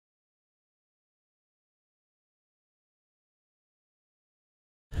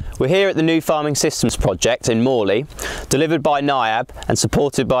We're here at the New Farming Systems project in Morley, delivered by Niab and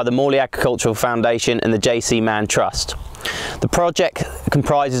supported by the Morley Agricultural Foundation and the JC Mann Trust. The project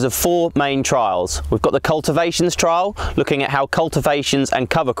comprises of 4 main trials. We've got the cultivations trial, looking at how cultivations and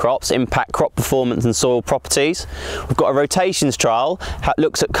cover crops impact crop performance and soil properties. We've got a rotations trial, that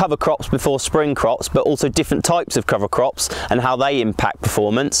looks at cover crops before spring crops, but also different types of cover crops and how they impact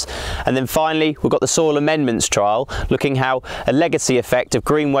performance. And then finally, we've got the soil amendments trial, looking how a legacy effect of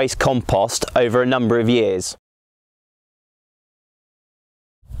green waste compost over a number of years.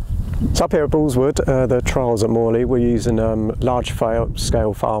 So up here at Bullswood, the trials at Morley, we're using large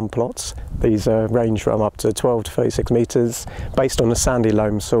scale farm plots. These range from up to 12 to 36 metres, based on a sandy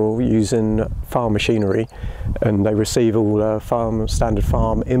loam soil using farm machinery, and they receive all standard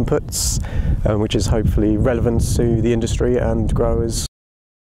farm inputs, which is hopefully relevant to the industry and growers.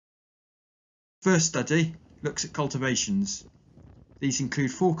 First study looks at cultivations. These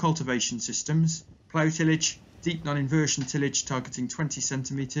include 4 cultivation systems: plough tillage, deep non-inversion tillage targeting 20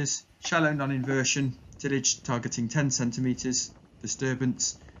 centimetres, shallow non-inversion tillage targeting 10 centimetres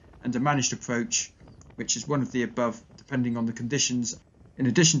disturbance, and a managed approach, which is one of the above depending on the conditions. In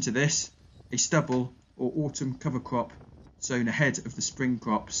addition to this, a stubble or autumn cover crop sown ahead of the spring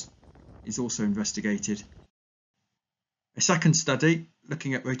crops is also investigated. A second study,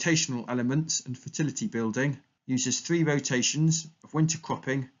 looking at rotational elements and fertility building, uses 3 rotations of winter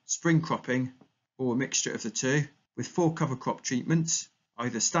cropping, spring cropping, or a mixture of the two, with 4 cover crop treatments: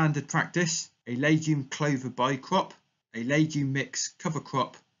 either standard practice, a legume clover bicrop, a legume mix cover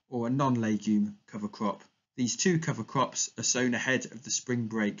crop, or a non-legume cover crop. These 2 cover crops are sown ahead of the spring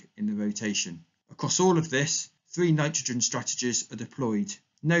break in the rotation. Across all of this, 3 nitrogen strategies are deployed: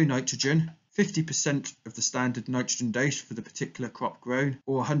 no nitrogen, 50% of the standard nitrogen dose for the particular crop grown,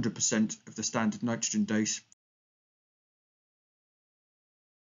 or 100% of the standard nitrogen dose.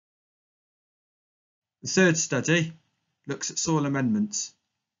 The third study looks at soil amendments.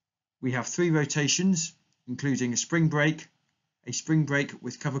 We have 3 rotations, including a spring break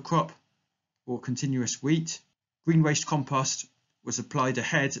with cover crop or continuous wheat. Green waste compost was applied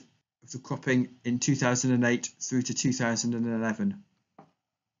ahead of the cropping in 2008 through to 2011.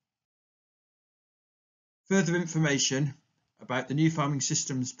 Further information about the New Farming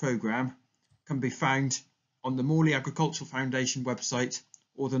Systems programme can be found on the Morley Agricultural Foundation website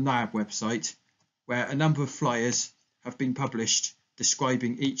or the Niab website, where a number of flyers have been published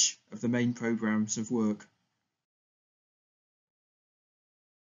describing each of the main programmes of work.